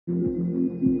We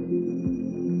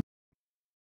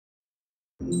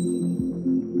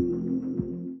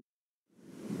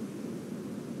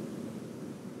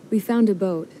found a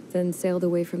boat, then sailed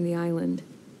away from the island.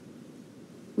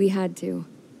 We had to.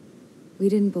 We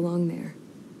didn't belong there.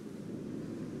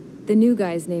 The new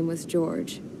guy's name was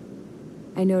George.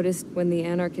 I noticed when the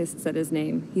anarchist said his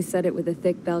name, he said it with a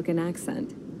thick Belkan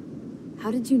accent.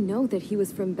 How did you know that he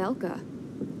was from Belka?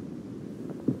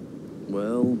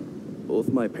 Well, both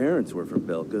my parents were from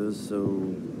Belka, so...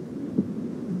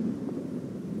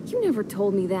 You never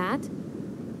told me that.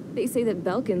 They say that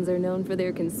Belkans are known for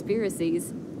their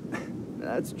conspiracies.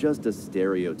 That's just a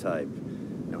stereotype.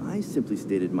 Now, I simply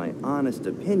stated my honest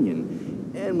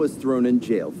opinion and was thrown in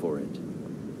jail for it.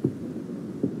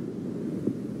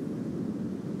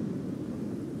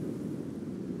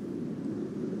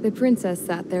 The princess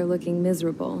sat there looking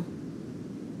miserable.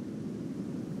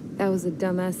 That was a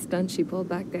dumbass stunt she pulled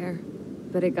back there,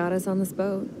 but it got us on this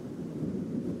boat.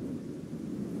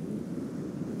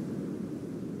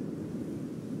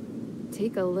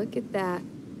 Take a look at that.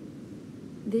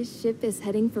 This ship is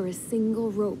heading for a single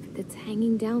rope that's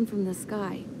hanging down from the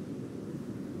sky.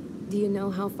 Do you know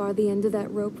how far the end of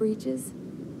that rope reaches?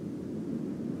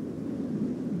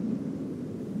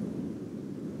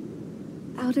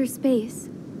 Outer space.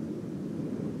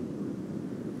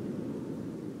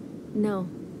 No.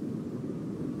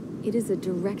 It is a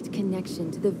direct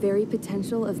connection to the very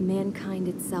potential of mankind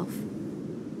itself.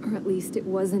 Or at least it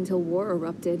was until war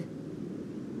erupted.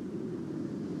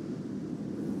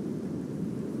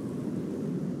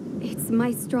 It's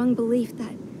my strong belief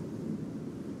that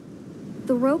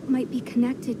the rope might be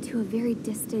connected to a very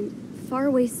distant,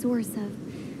 faraway source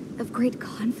of great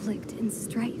conflict and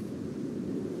strife.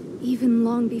 Even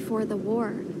long before the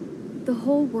war, the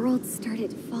whole world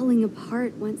started falling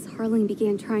apart once Harling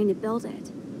began trying to build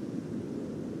it.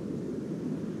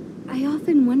 I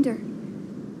often wonder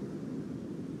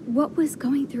what was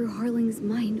going through Harling's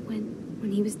mind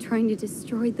when he was trying to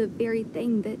destroy the very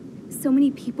thing that so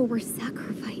many people were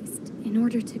sacrificed in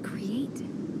order to create.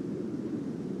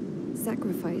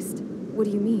 Sacrificed? What do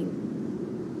you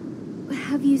mean?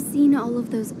 Have you seen all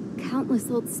of those countless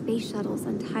old space shuttles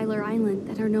on Tyler Island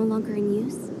that are no longer in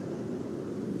use?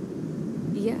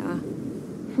 Yeah.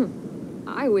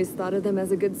 I always thought of them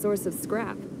as a good source of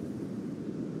scrap.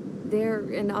 They're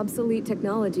an obsolete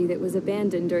technology that was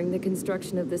abandoned during the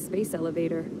construction of the space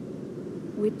elevator.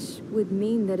 Which would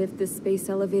mean that if the space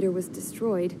elevator was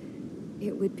destroyed,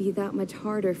 it would be that much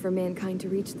harder for mankind to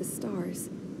reach the stars.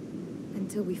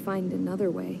 Until we find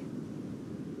another way.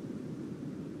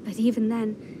 But even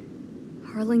then,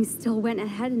 Harling still went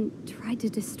ahead and tried to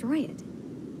destroy it.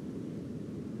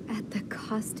 At the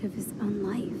cost of his own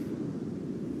life.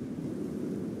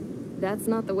 That's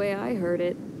not the way I heard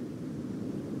it.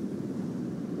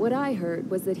 What I heard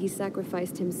was that he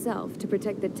sacrificed himself to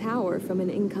protect the tower from an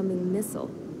incoming missile.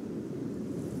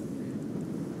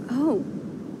 Oh,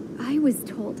 I was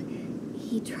told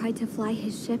he tried to fly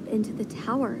his ship into the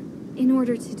tower in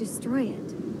order to destroy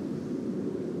it.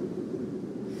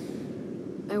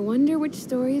 I wonder which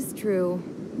story is true,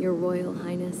 Your Royal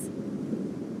Highness.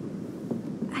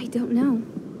 I don't know.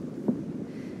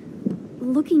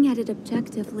 Looking at it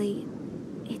objectively,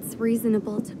 it's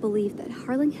reasonable to believe that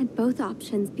Harling had both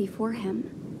options before him.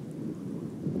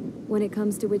 When it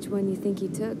comes to which one you think he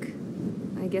took,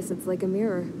 I guess it's like a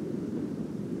mirror.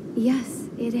 Yes,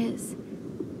 it is.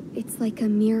 It's like a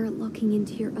mirror looking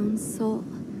into your own soul,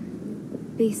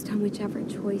 based on whichever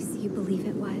choice you believe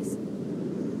it was.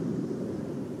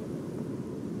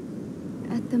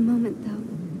 At the moment, though,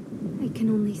 I can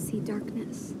only see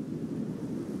darkness.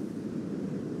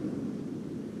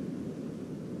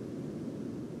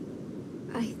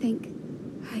 I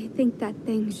think that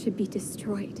thing should be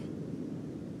destroyed.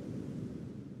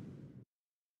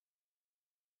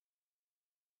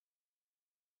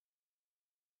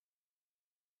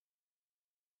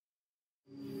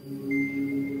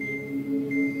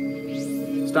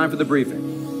 It's time for the briefing.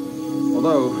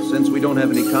 Although, since we don't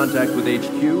have any contact with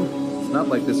HQ, it's not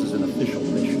like this is an official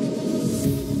mission.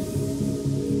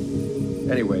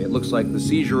 Anyway, it looks like the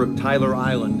seizure of Tyler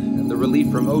Island and the relief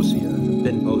from Osea have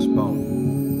been postponed.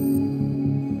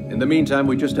 In the meantime,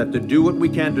 we just have to do what we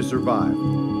can to survive.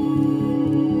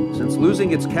 Since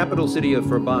losing its capital city of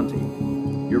Ferbanti,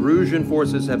 Erusian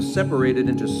forces have separated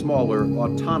into smaller,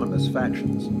 autonomous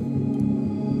factions.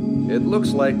 It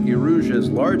looks like Erusia's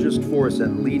largest force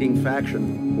and leading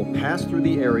faction will pass through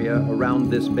the area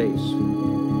around this base.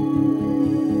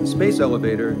 The space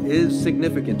elevator is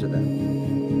significant to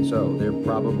them, so they're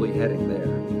probably heading there.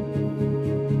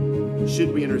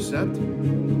 Should we intercept?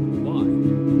 Why?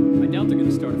 I doubt they're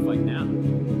gonna start a fight now.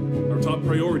 top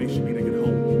priority should be to get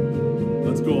home.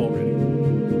 Let's go already.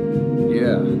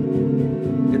 Yeah.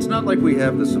 It's not like we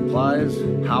have the supplies,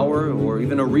 power, or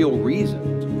even a real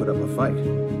reason to put up a fight.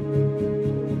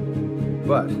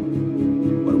 But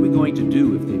what are we going to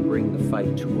do if they bring the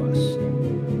fight to us?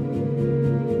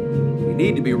 We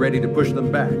need to be ready to push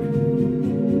them back.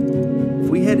 If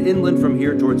we head inland from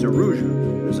here towards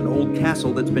Aruja, there's an old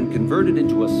castle that's been converted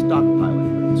into a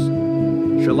stockpiling base.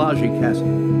 Shalaji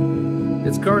Castle.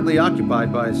 It's currently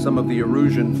occupied by some of the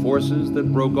Erusian forces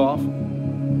that broke off,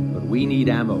 but we need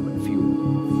ammo and fuel.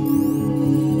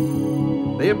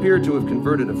 They appear to have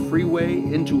converted a freeway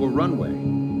into a runway,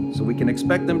 so we can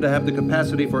expect them to have the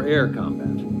capacity for air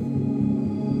combat.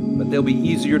 But they'll be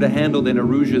easier to handle than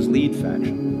Erusia's lead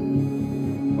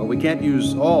faction. But we can't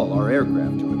use all our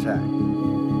aircraft to attack.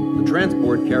 The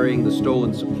transport carrying the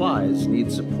stolen supplies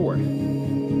needs support.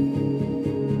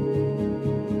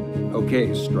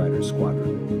 Okay, Strider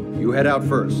Squadron. You head out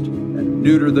first and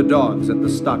neuter the dogs at the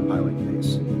stockpiling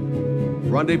base.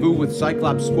 Rendezvous with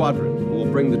Cyclops Squadron, who will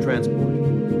bring the transport.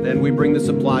 Then we bring the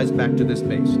supplies back to this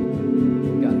base.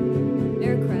 Got it.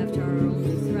 Aircraft are our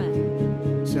only threat.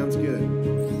 Sounds good.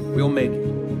 We'll make it.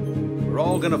 We're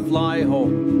all gonna fly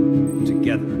home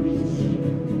together.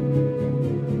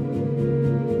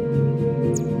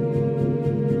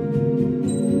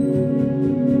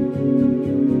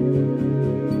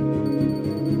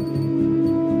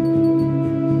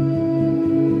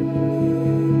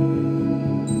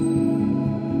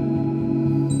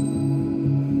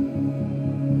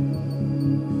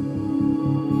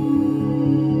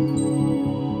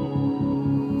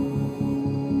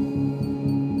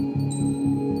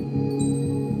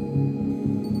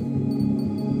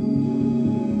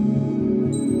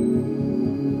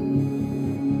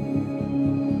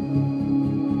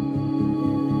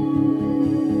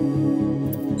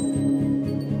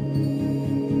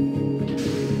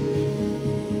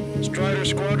 Strider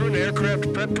Squadron,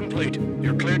 aircraft prep complete.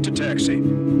 You're cleared to taxi.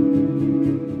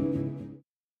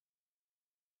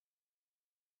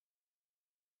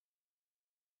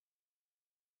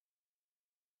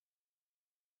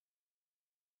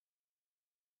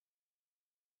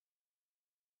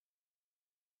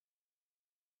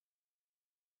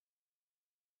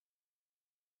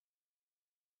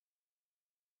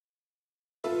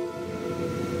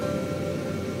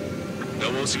 No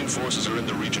Osean forces are in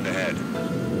the region ahead.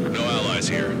 No allies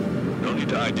here. No need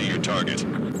to ID your target.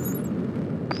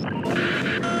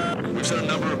 We've set a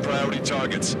number of priority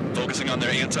targets, focusing on their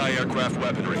anti-aircraft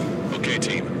weaponry. Okay,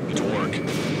 team, get to work.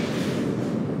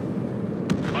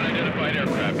 Unidentified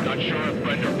aircraft, not sure if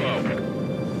friend or foe.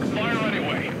 Fire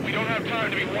anyway. We don't have time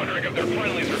to be wondering if they're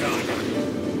friendlies or not.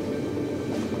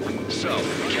 So,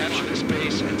 capture this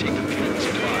base and take the fuel and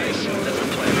supplies. That's the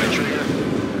plan, right, Trigger?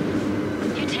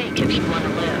 You take if you want to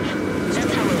live.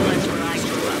 That's how it was when I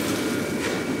grew up.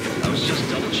 I was just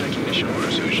double-checking mission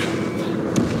orders, Usha.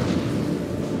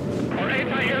 Our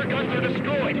anti-air guns are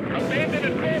destroyed. Abandon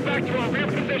and pull back to our rear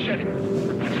position.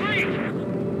 Retreat!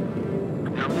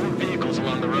 There are more vehicles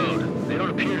along the road. They don't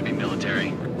appear to be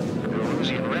military. They're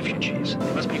Erusian refugees.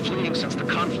 They must be fleeing since the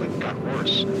conflict got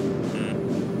worse.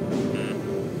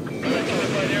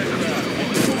 Unidentified aircraft.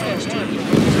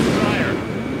 Fire.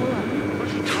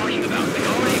 What's he talking about? They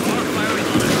already are firing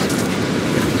on us.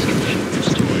 These conditions are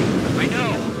destroyed. I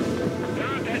know. There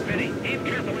aren't that many. Aim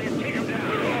carefully and take them down.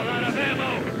 We're all out of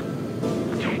ammo.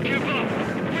 Don't give up.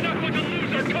 We're not going to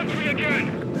lose our country again.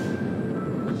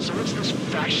 So what's this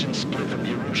faction split from the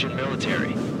Erusian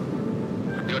military?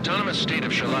 The autonomous state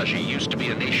of Shalaji used to be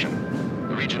a nation.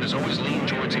 The region has always leaned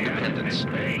towards independence.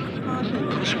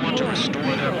 Those who want to restore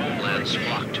their homelands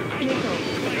flock to it.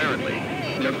 Apparently,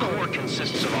 their core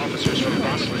consists of officers from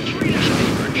Vassalage, Shamir,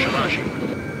 and Shalaji.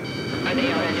 Are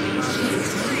they our enemies?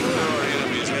 Our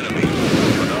enemy's enemy.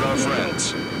 We're not our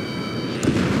friends.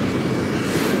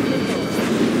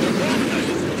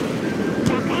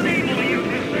 We're unable to use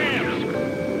his SAMs.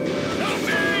 Help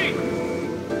me!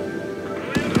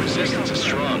 The resistance is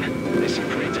strong. They seem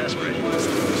pretty desperate.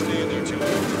 Stay in there too.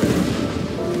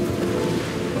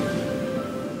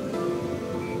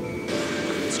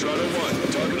 Strider 1,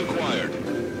 target acquired.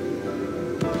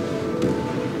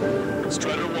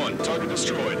 Strider 1, target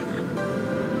destroyed.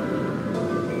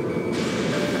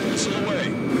 Missile away.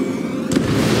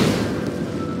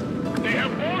 They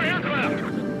have more aircraft.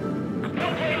 No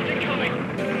planes incoming.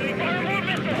 Fire more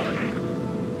missiles.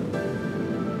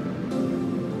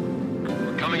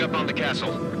 We're coming up on the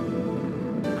castle.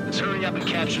 Let's hurry up and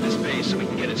capture this base so we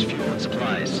can get its fuel and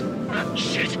supplies. Oh,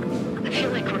 shit. I feel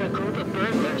like we're a group of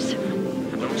burglars.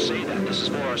 Don't say that. This is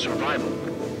for our survival.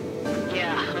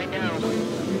 Yeah, I know.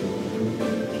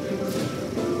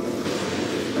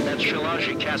 That's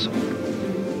Shalaji Castle.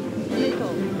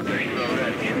 Missile.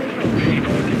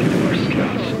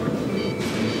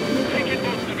 Take in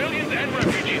both civilians and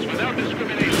refugees without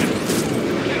discrimination.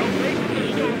 Now break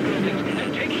the stone buildings and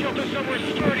take shelter somewhere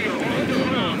sturdier or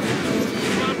underground.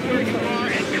 Drop where you are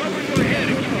and cover your head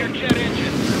with your jet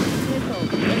engines. Missile.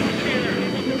 Here.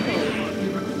 Missile.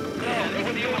 No, they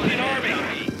were the Ocean Army.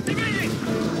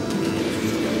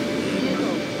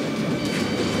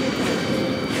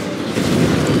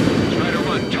 Strider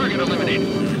 1, target eliminated.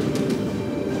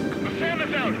 The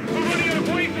Famous out. We're running out of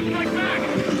ways to strike back.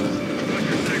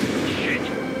 Shit.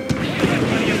 We still have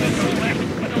plenty of missiles left,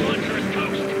 but the launcher is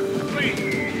toast. Please,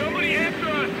 somebody answer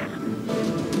us.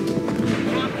 We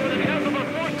lost more than half of our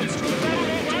forces. The battle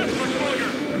won't last much longer.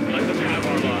 Let them have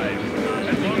our lives.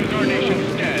 As long as our nation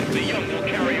stands, the young will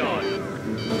carry on.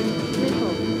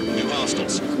 New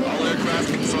hostiles. All aircraft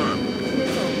confirmed.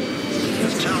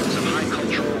 This town is of high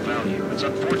cultural value. It's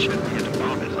unfortunate we had to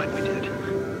bomb it like we did.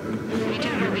 We do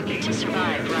what we need to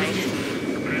survive, right?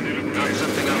 Not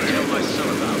something I'll tell my son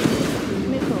about.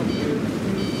 Missile.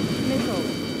 Missile.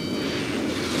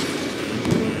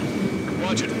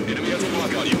 Watch it. Enemy has a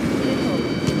lock on you. Missile.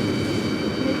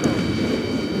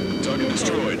 Missile. Target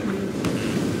destroyed.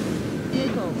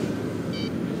 Missile.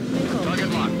 Missile. Target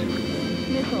locked.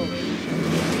 Missile.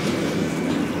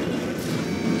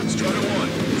 Strider 1,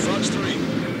 Fox 3.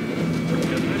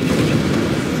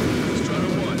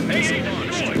 Strider 1, Hey, missile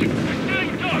destroyed! launched. We're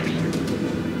stealing ducks!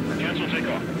 Cancel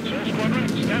takeoff. Soul Squadron,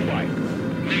 stand by.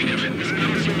 Negative. This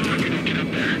number's no longer don't get up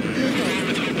there. All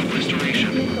with hope of restoration.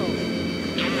 Missile.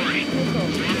 Don't worry. Missile.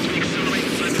 As long as we accelerate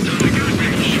inside the tunnel, you're not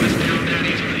going to shoot us down that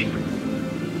easily.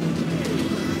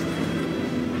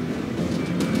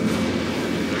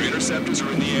 Their interceptors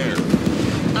are in the air.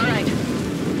 All right.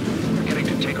 We're getting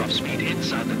to takeoff speed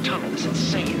inside the tunnel. It's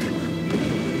insane.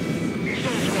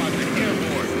 Soul Squadron,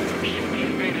 airborne. Shoot the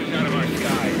invaders out of our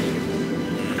skies.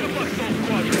 Good luck, Soul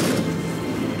Squadron.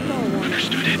 Sol 1.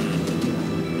 Understood it.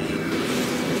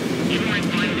 You are in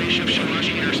violation of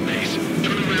Shalaji airspace.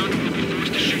 Turn around and we'll be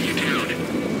forced to shoot you down.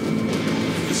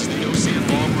 This is the OCN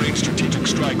Long Range Strategic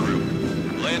Strike Group.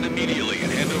 Land immediately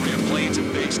and hand over your planes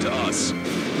and base to us.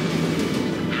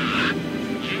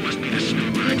 You must be the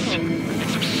snowbirds.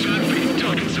 It's absurd for you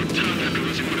talking so tough after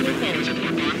losing one of the leaders at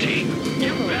Fort Monty.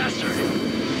 You bastard.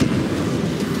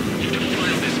 You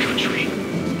defile this country.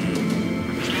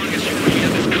 As long as you're here,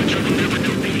 this country will never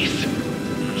know peace.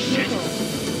 Shit.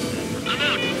 I'm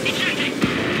out. Ejecting.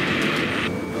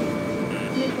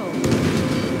 Missile.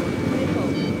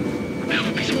 Missile. I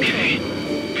hope he's okay.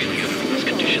 Really under those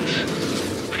conditions.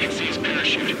 I can see his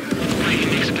parachute. Why he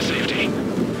makes it to safety.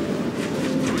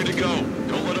 3 to go.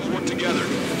 Don't let them work together.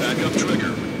 Back up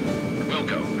trigger.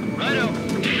 Wilco. Righto.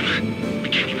 Damn. We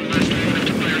can't even last long enough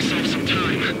to buy ourselves some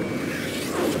time.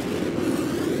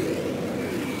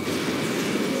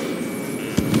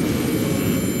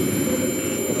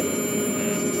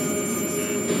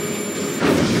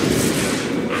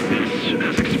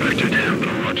 As expected, but a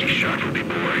lucky shot will be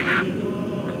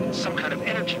boring. Some kind of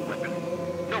energy weapon.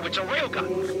 No, it's a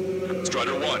railgun.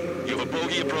 Strider 1, you have a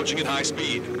bogey approaching at high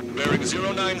speed. Bearing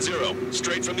 090,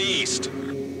 straight from the east.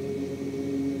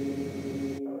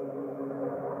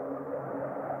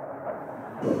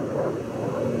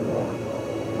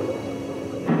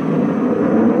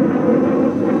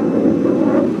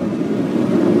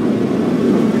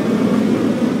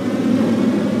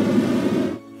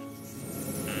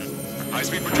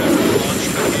 High-speed projector launch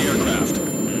from the aircraft.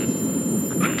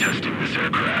 I'm testing this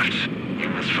aircraft. You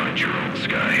must find your own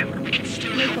sky. We can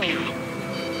still help you.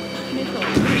 Missile.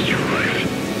 Don't waste your life.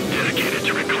 Dedicated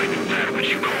to reclaiming that which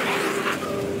you call home.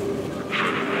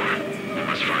 Furthermore, you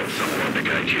must find someone to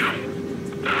guide you.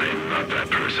 I am not that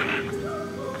person.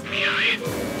 I.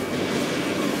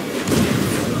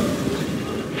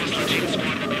 Muscle team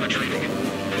squad will be retreating.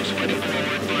 Those fighting below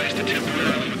are advised to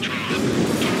temporarily withdraw.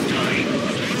 Don't die.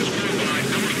 As long as we're alive,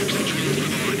 our hopes and dreams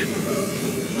live on.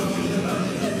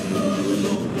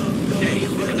 Hey,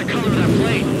 look at the color of that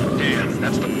plane. Damn,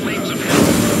 that's the flames of hell.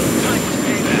 Time for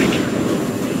payback.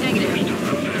 Negative.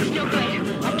 There's no way.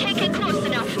 I can't get close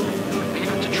enough. Leave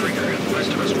it to trigger. The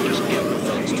rest of us will just get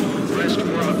the rest.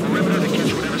 We're on a perimeter to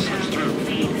catch whatever slips through.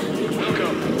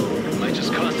 Welcome.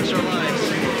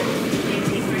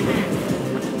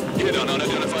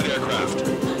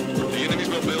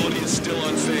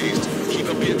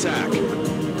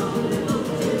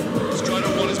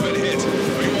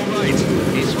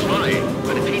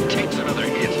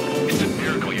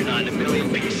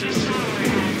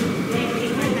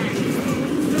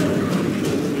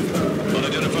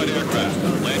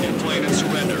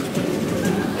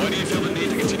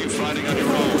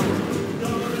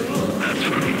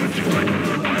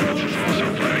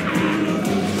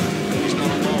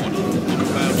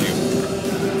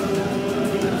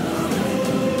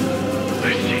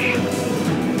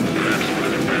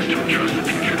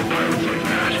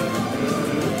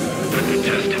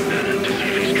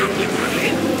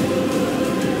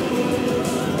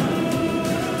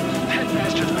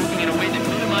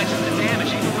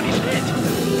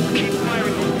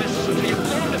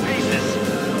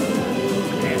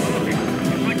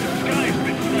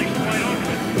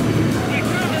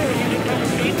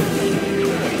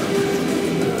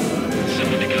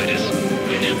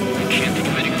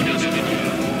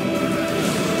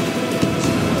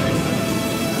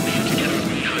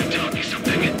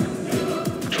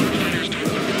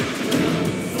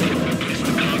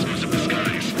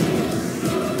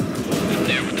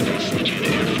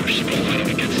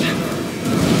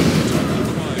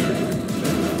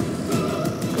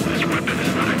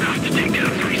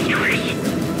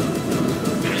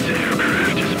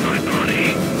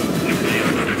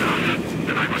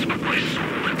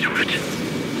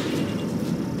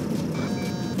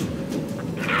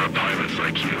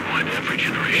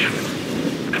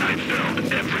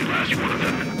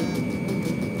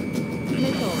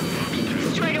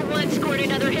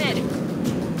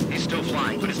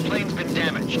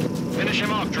 Finish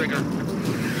him off, Trigger.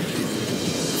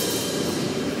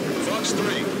 Fox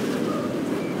 3.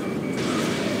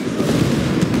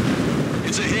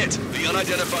 It's a hit. The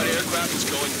unidentified aircraft is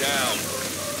going down.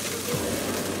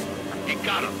 You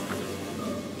got him.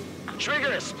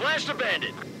 Trigger has splashed a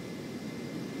bandit.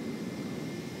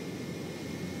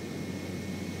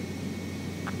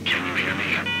 Can you hear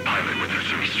me? Pilot with the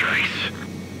 3 strikes.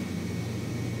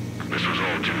 This was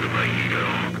all due to my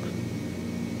ego.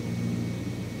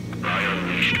 I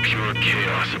unleashed pure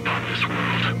chaos upon this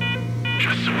world,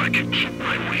 just so I could keep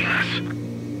my wings.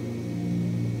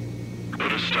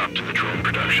 Put a stop to the drone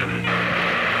production.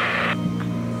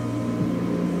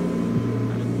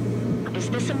 Is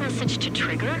this a message to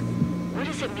Trigger? What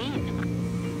does it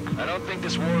mean? I don't think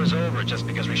this war is over just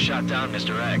because we shot down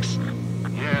Mr. X.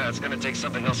 Yeah, it's gonna take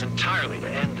something else entirely to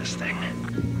end this thing.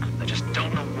 I just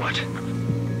don't know what.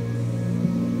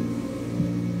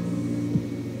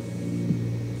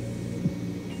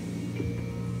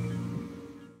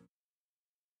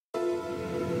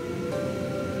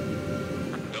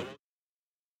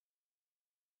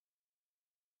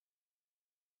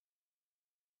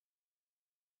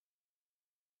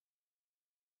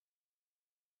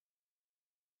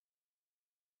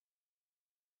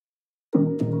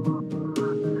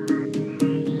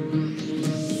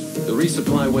 The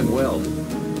resupply went well.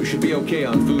 We should be okay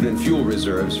on food and fuel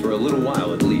reserves for a little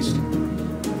while at least.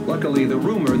 Luckily, the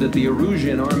rumor that the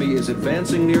Erusian army is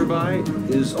advancing nearby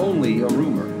is only a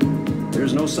rumor.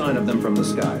 There's no sign of them from the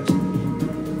skies.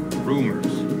 Rumors,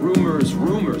 rumors,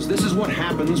 rumors. This is what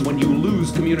happens when you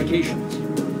lose communications.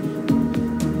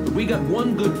 But we got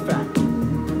one good fact.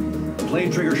 The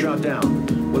plane Trigger shot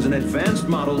down was an advanced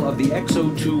model of the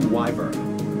XO2 Wyvern.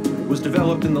 It was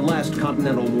developed in the last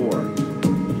Continental War.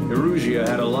 Erusia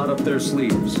had a lot up their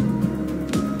sleeves.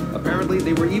 Apparently,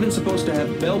 they were even supposed to have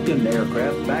Belkin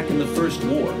aircraft back in the First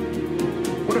War.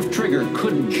 What if Trigger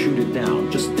couldn't shoot it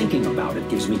down? Just thinking about it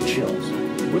gives me chills.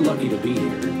 We're lucky to be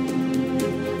here.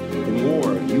 In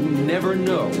war, you never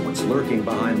know what's lurking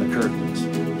behind the curtains.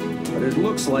 But it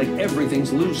looks like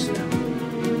everything's loose now.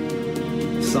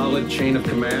 Solid chain of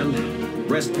command,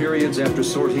 rest periods after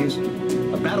sorties,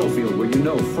 a battlefield where you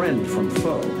know friend from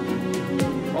foe.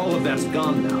 All of that's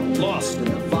gone now, lost in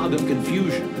a fog of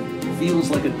confusion. Feels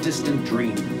like a distant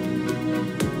dream.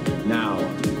 Now,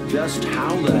 just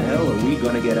how the hell are we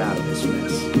gonna get out of this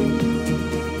mess?